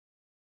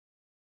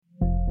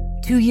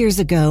2 years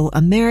ago,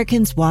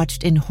 Americans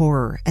watched in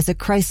horror as a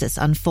crisis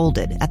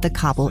unfolded at the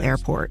Kabul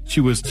airport.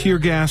 She was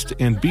tear-gassed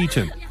and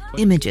beaten.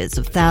 Images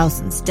of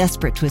thousands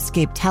desperate to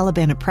escape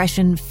Taliban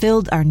oppression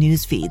filled our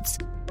news feeds.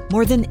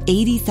 More than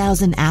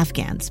 80,000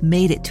 Afghans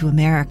made it to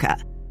America.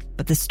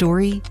 But the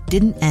story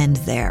didn't end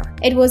there.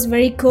 It was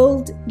very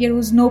cold. There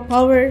was no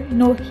power,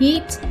 no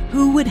heat.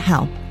 Who would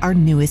help our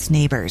newest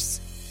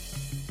neighbors?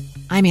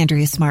 I'm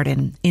Andrea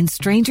Smartin. In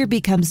Stranger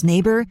Becomes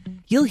Neighbor,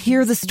 you'll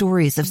hear the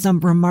stories of some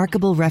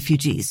remarkable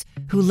refugees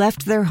who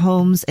left their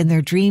homes and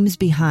their dreams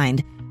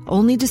behind,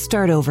 only to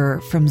start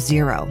over from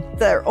zero.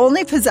 Their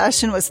only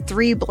possession was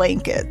 3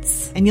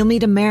 blankets. And you'll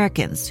meet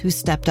Americans who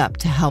stepped up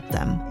to help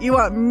them. You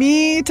want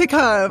me to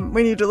come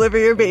when you deliver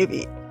your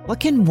baby. What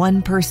can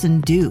one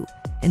person do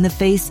in the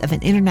face of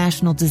an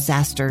international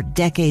disaster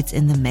decades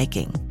in the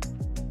making?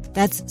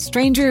 That's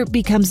Stranger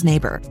Becomes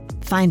Neighbor.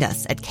 Find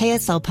us at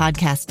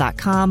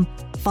kslpodcast.com.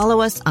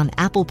 Follow us on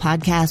Apple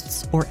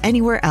Podcasts or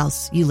anywhere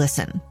else you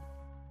listen.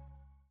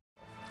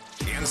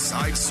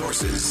 Inside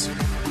Sources.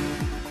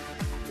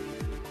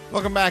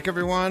 Welcome back,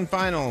 everyone.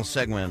 Final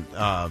segment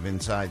of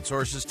Inside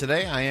Sources.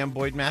 Today, I am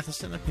Boyd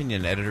Matheson,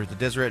 opinion editor at the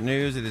Deseret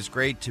News. It is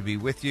great to be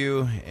with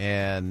you.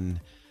 And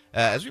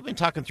as we've been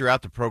talking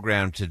throughout the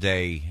program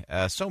today,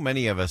 so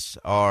many of us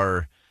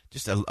are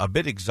just a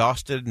bit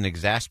exhausted and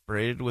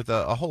exasperated with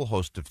a whole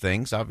host of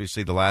things.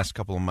 Obviously, the last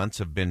couple of months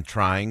have been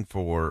trying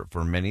for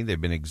many.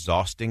 They've been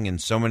exhausting in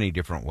so many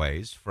different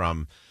ways,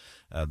 from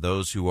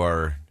those who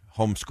are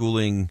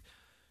homeschooling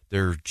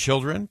their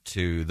children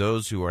to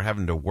those who are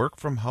having to work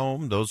from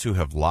home, those who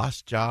have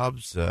lost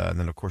jobs, and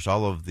then, of course,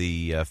 all of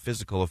the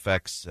physical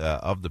effects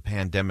of the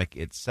pandemic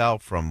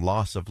itself, from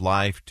loss of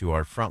life to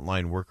our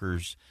frontline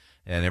workers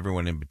and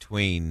everyone in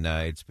between.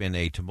 It's been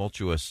a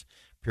tumultuous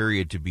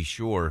period, to be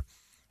sure.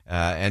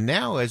 And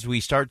now, as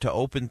we start to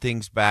open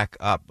things back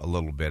up a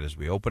little bit, as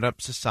we open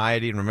up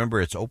society, and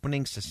remember, it's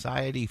opening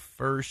society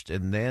first,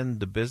 and then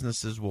the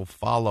businesses will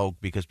follow,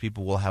 because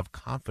people will have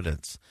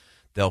confidence.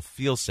 They'll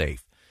feel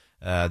safe.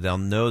 They'll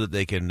know that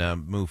they can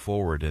move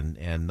forward,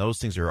 and those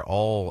things are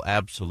all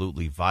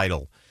absolutely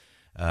vital.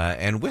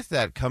 And with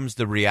that comes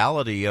the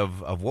reality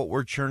of what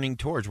we're churning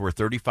towards. We're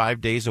 35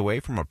 days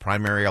away from a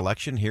primary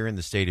election here in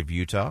the state of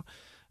Utah.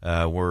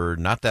 We're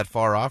not that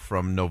far off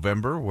from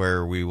November,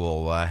 where we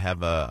will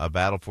have a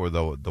battle for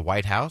the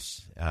White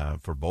House,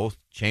 for both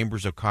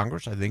chambers of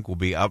Congress. I think will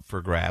be up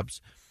for grabs.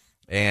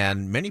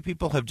 And many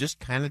people have just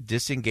kind of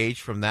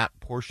disengaged from that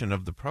portion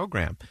of the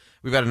program.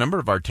 We've got a number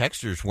of our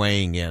texters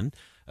weighing in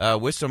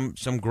with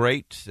some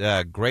great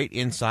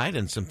insight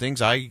and some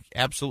things I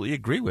absolutely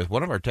agree with.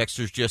 One of our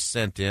texters just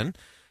sent in,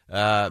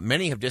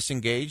 many have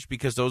disengaged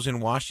because those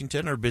in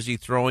Washington are busy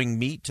throwing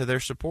meat to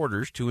their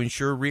supporters to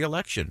ensure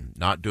re-election,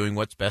 not doing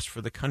what's best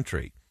for the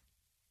country.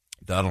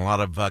 Done a lot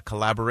of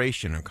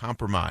collaboration and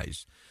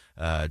compromise.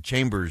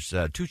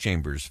 Two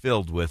chambers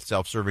filled with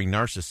self-serving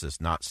narcissists,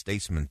 not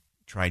statesmen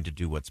trying to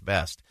do what's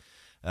best.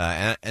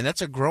 And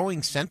that's a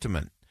growing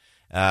sentiment.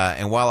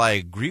 And while I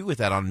agree with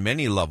that on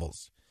many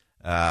levels,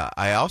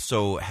 I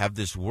also have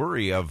this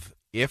worry of,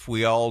 if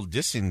we all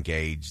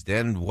disengage,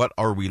 then what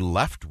are we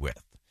left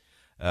with?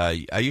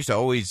 I used to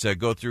always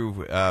go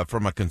through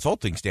from a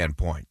consulting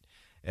standpoint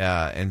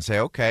and say,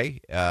 okay,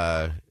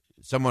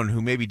 someone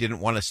who maybe didn't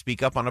want to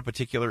speak up on a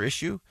particular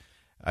issue,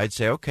 I'd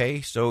say,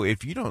 okay, so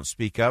if you don't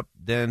speak up,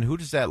 then who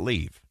does that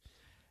leave?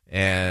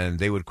 And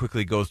they would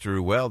quickly go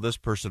through, well, this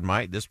person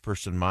might, this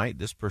person might,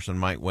 this person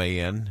might weigh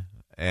in.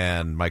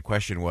 And my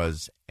question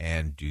was,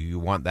 and do you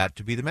want that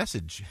to be the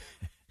message?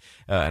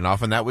 And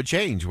often that would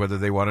change, whether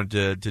they wanted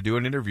to do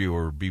an interview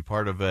or be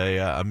part of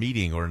a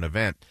meeting or an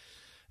event.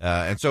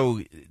 And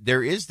so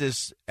there is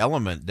this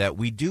element that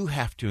we do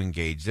have to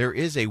engage. There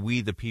is a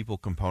we the people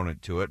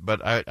component to it.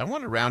 But I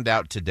want to round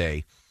out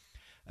today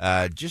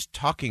just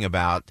talking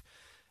about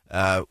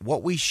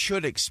what we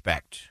should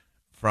expect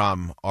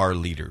from our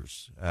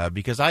leaders.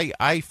 Because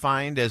I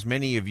find, as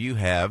many of you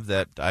have,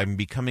 that I'm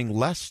becoming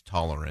less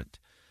tolerant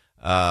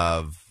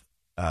of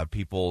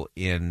people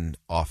in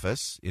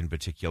office, in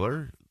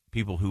particular,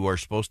 people who are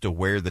supposed to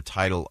wear the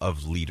title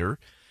of leader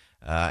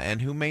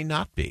and who may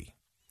not be.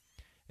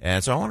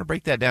 And so I want to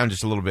break that down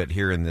just a little bit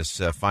here in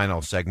this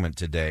final segment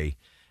today.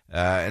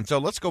 And so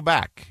let's go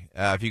back.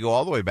 If you go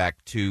all the way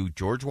back to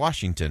George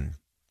Washington,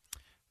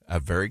 a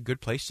very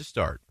good place to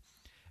start.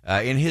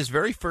 In his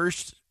very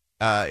first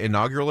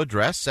inaugural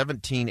address,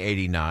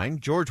 1789,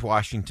 George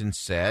Washington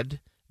said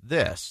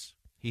this.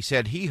 He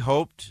said he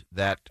hoped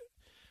that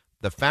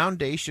the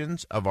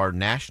foundations of our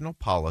national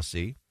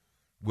policy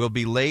will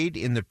be laid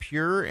in the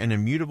pure and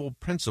immutable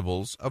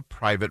principles of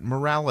private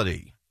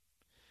morality.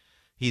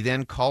 He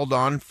then called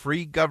on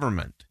free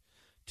government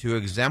to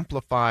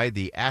exemplify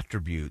the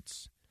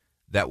attributes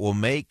that will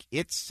make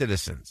its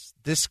citizens,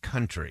 this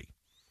country,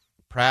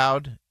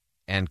 proud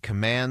and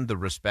command the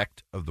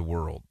respect of the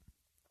world.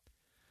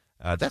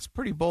 That's a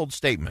pretty bold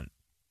statement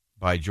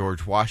by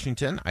George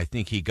Washington. I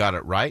think he got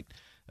it right.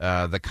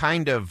 The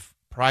kind of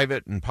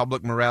private and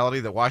public morality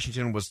that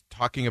Washington was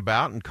talking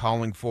about and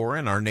calling for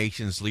in our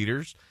nation's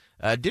leaders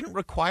didn't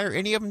require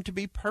any of them to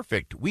be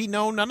perfect. We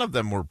know none of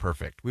them were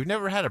perfect. We've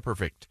never had a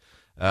perfect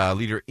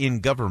leader in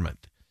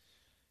government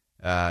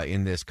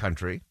in this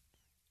country.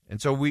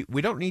 And so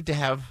we don't need to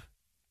have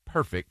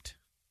perfect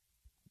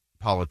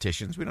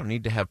politicians. We don't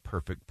need to have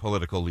perfect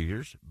political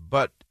leaders,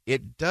 but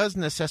it does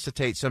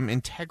necessitate some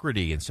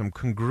integrity and some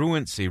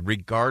congruency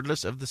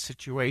regardless of the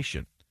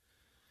situation.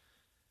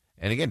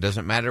 And again, it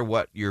doesn't matter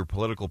what your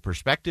political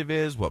perspective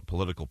is, what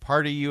political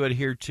party you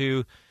adhere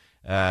to.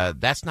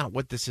 That's not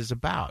what this is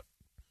about.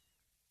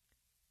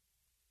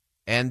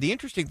 And the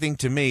interesting thing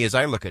to me as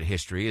I look at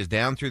history is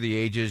down through the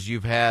ages,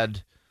 you've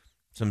had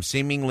some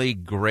seemingly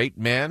great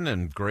men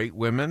and great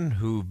women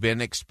who've been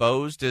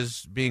exposed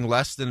as being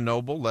less than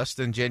noble, less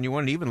than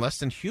genuine, even less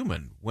than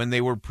human when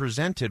they were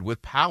presented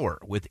with power,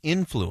 with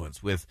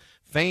influence, with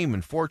fame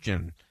and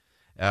fortune,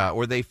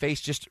 or they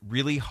faced just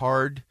really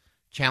hard,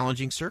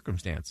 challenging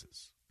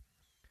circumstances.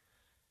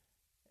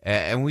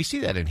 And we see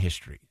that in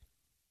history.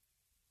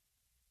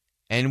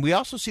 And we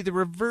also see the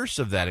reverse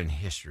of that in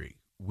history.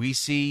 We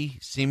see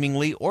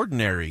seemingly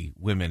ordinary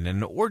women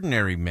and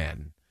ordinary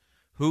men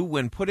who,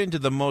 when put into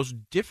the most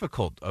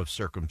difficult of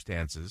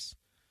circumstances,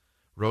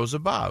 rose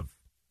above.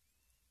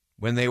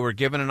 When they were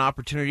given an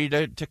opportunity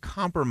to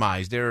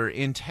compromise their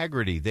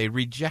integrity, they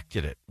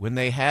rejected it. When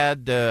they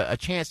had a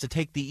chance to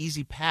take the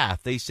easy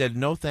path, they said,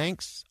 no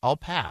thanks, I'll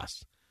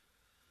pass.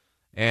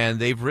 And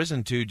they've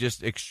risen to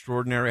just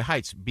extraordinary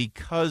heights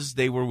because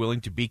they were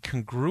willing to be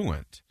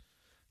congruent,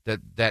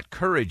 that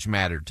courage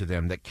mattered to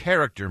them, that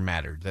character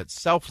mattered, that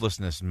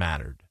selflessness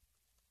mattered.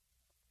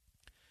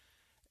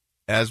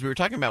 As we were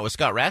talking about with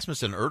Scott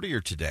Rasmussen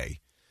earlier today,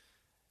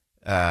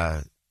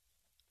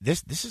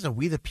 this is a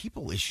we the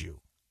people issue.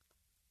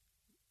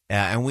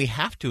 And we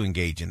have to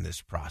engage in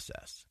this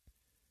process.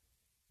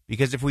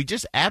 Because if we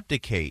just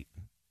abdicate,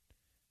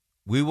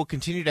 we will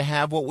continue to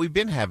have what we've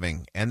been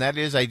having. And that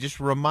is, I just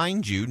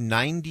remind you,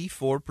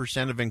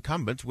 94% of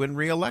incumbents win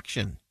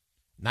re-election.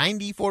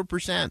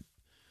 94%.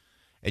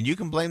 And you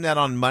can blame that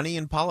on money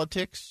in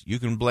politics. You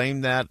can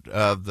blame that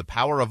the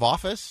power of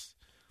office.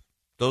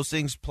 Those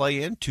things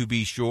play in, to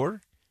be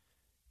sure.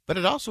 But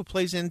it also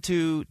plays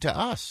into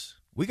us.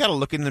 We got to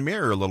look in the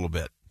mirror a little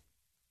bit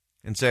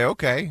and say,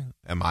 okay,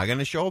 am I going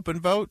to show up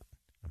and vote?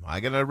 Am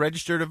I going to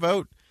register to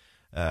vote?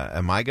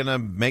 Am I going to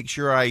make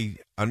sure I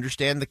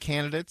understand the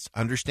candidates,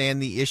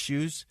 understand the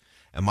issues?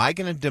 Am I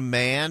going to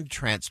demand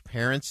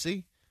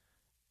transparency?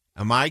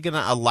 Am I going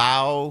to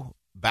allow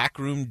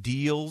backroom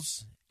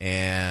deals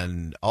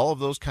and all of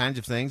those kinds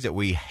of things that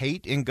we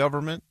hate in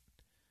government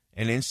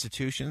and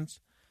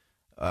institutions?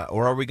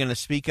 Or are we going to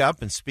speak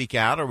up and speak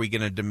out? Are we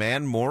going to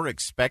demand more,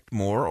 expect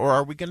more, or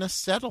are we going to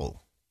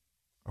settle?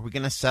 Are we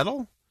going to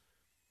settle?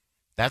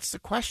 That's the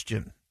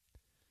question.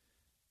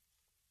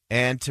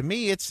 And to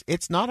me,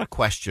 it's not a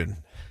question.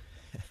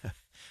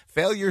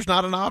 Failure's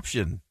not an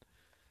option.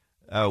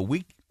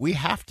 We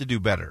have to do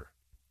better.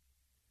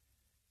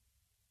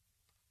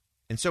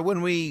 And so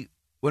when we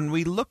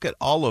look at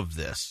all of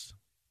this,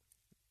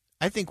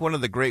 I think one of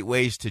the great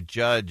ways to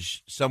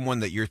judge someone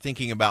that you're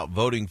thinking about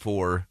voting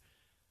for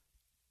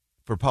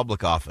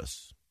public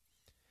office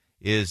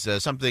is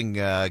something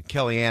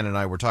Kellyanne and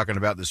I were talking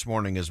about this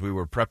morning as we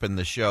were prepping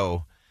the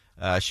show.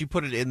 She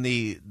put it in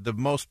the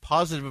most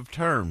positive of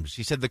terms.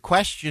 She said, the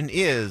question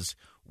is,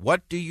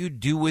 what do you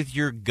do with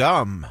your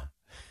gum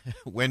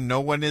when no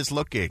one is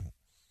looking?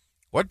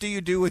 What do you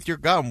do with your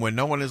gum when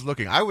no one is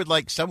looking? I would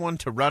like someone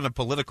to run a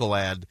political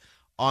ad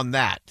on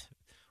that.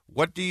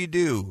 What do you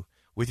do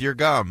with your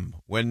gum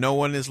when no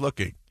one is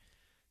looking?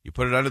 You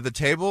put it under the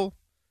table?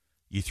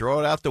 You throw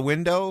it out the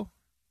window?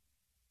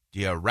 Do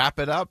you wrap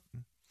it up?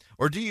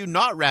 Or do you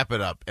not wrap it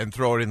up and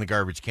throw it in the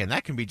garbage can?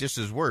 That can be just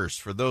as worse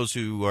for those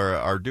who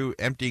are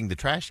emptying the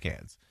trash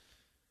cans.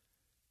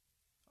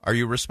 Are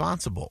you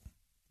responsible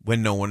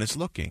when no one is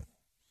looking?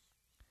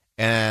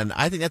 And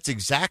I think that's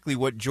exactly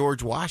what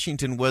George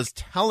Washington was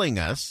telling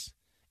us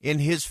in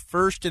his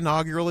first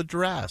inaugural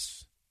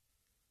address.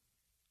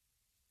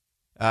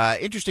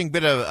 Interesting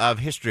bit of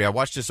history. I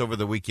watched this over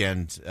the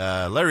weekend.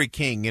 Larry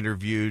King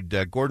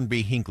interviewed Gordon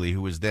B. Hinckley,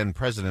 who was then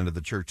president of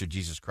the Church of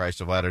Jesus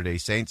Christ of Latter-day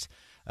Saints.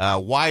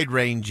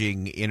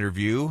 Wide-ranging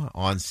interview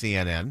on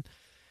CNN.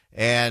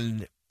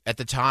 And at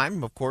the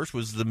time, of course,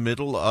 was the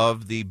middle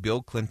of the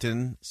Bill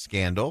Clinton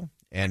scandal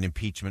and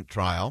impeachment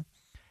trial.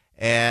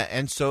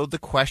 And so the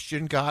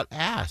question got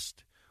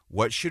asked,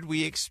 what should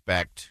we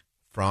expect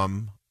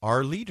from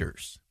our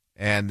leaders?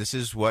 And this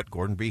is what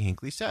Gordon B.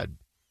 Hinckley said.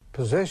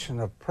 Position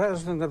of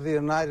President of the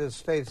United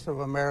States of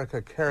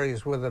America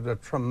carries with it a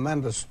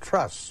tremendous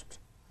trust.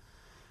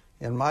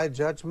 In my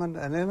judgment,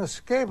 an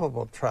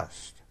inescapable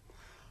trust.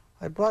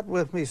 I brought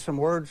with me some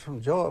words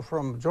from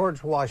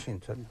George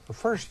Washington, the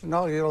first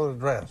inaugural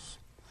address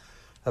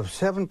of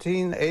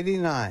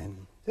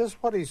 1789. This is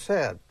what he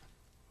said.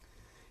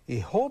 He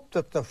hoped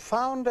that the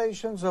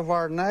foundations of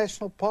our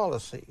national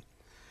policy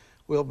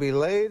will be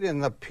laid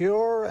in the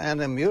pure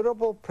and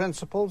immutable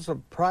principles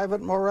of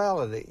private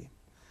morality,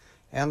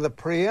 and the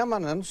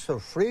preeminence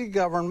of free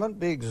government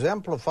be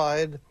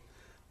exemplified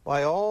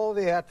by all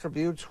the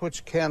attributes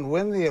which can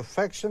win the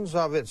affections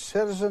of its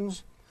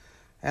citizens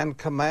and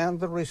command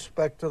the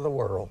respect of the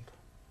world.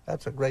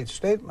 That's a great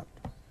statement.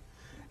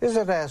 Is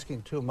it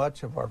asking too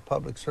much of our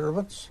public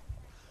servants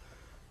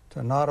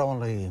to not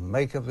only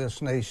make of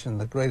this nation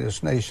the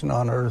greatest nation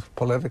on earth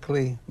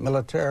politically,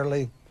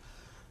 militarily,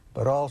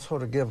 but also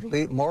to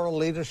give moral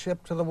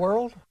leadership to the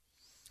world?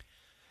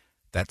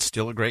 That's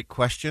still a great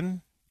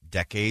question.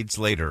 Decades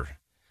later,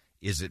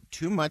 is it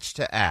too much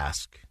to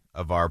ask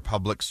of our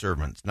public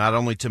servants, not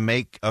only to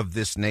make of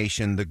this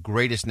nation the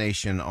greatest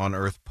nation on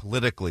earth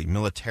politically,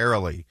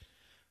 militarily,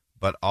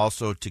 but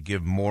also to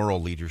give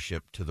moral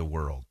leadership to the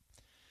world?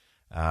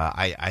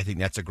 I think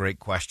that's a great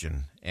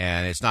question.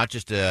 And it's not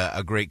just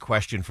a great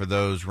question for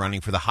those running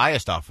for the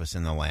highest office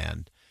in the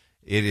land.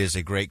 It is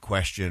a great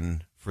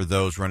question for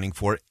those running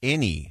for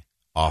any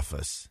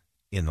office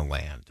in the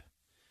land.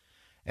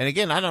 And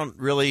again, I don't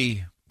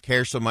really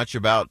care so much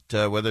about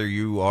whether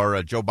you are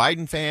a Joe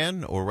Biden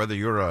fan or whether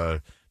you're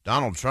a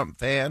Donald Trump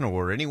fan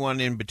or anyone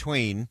in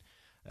between.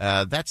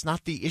 That's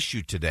not the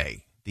issue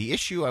today. The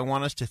issue I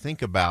want us to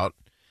think about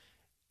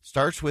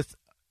starts with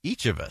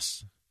each of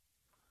us.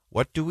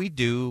 What do we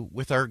do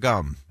with our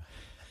gum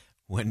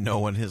when no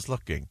one is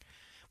looking?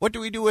 What do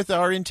we do with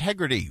our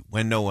integrity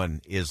when no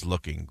one is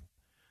looking?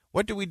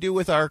 What do we do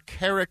with our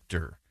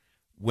character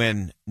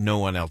when no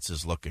one else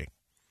is looking?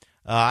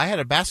 I had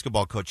a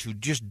basketball coach who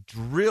just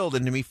drilled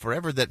into me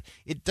forever that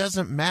it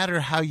doesn't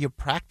matter how you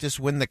practice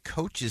when the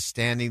coach is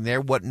standing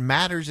there. What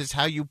matters is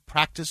how you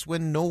practice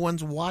when no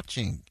one's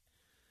watching.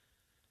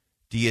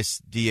 Do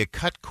you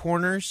cut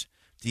corners?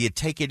 Do you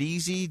take it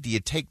easy? Do you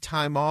take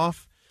time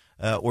off?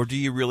 Or do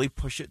you really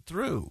push it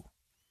through?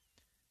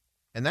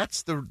 And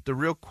that's the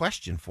real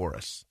question for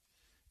us,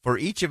 for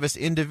each of us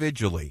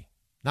individually,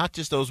 not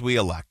just those we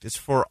elect. It's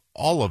for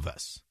all of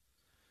us.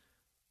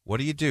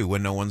 What do you do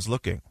when no one's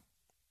looking?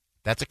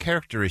 That's a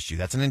character issue.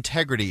 That's an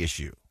integrity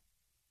issue.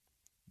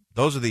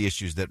 Those are the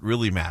issues that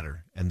really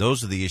matter, and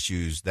those are the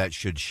issues that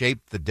should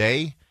shape the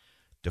day,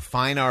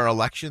 define our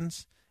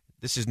elections.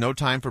 This is no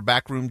time for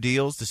backroom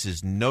deals. This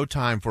is no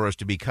time for us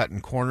to be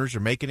cutting corners or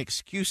making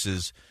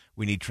excuses.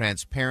 We need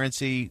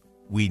transparency.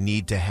 We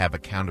need to have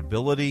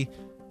accountability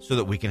so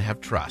that we can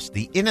have trust.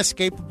 The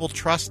inescapable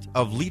trust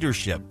of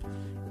leadership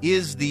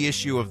is the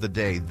issue of the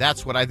day.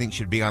 That's what I think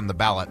should be on the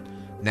ballot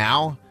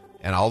now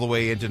and all the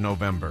way into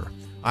November.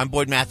 I'm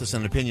Boyd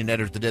Matheson, opinion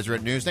editor at the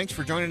Deseret News. Thanks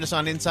for joining us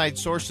on Inside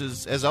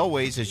Sources. As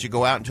always, as you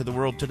go out into the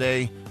world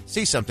today,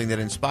 see something that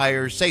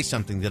inspires, say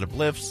something that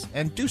uplifts,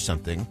 and do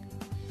something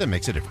that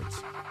makes a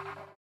difference.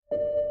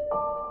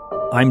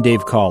 I'm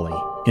Dave Cawley,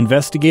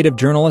 investigative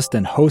journalist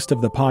and host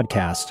of the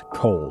podcast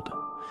Cold.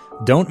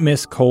 Don't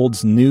miss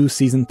Cold's new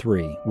Season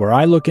 3, where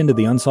I look into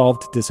the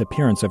unsolved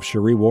disappearance of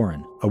Cherie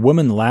Warren, a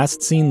woman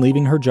last seen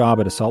leaving her job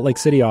at a Salt Lake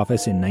City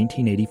office in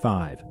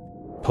 1985.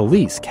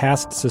 Police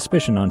cast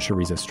suspicion on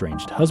Cherie's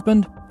estranged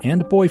husband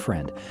and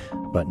boyfriend,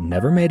 but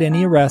never made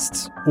any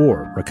arrests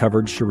or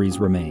recovered Cherie's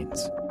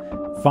remains.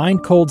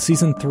 Find Cold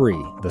Season 3,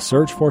 The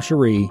Search for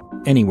Cherie,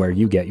 anywhere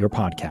you get your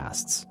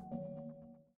podcasts.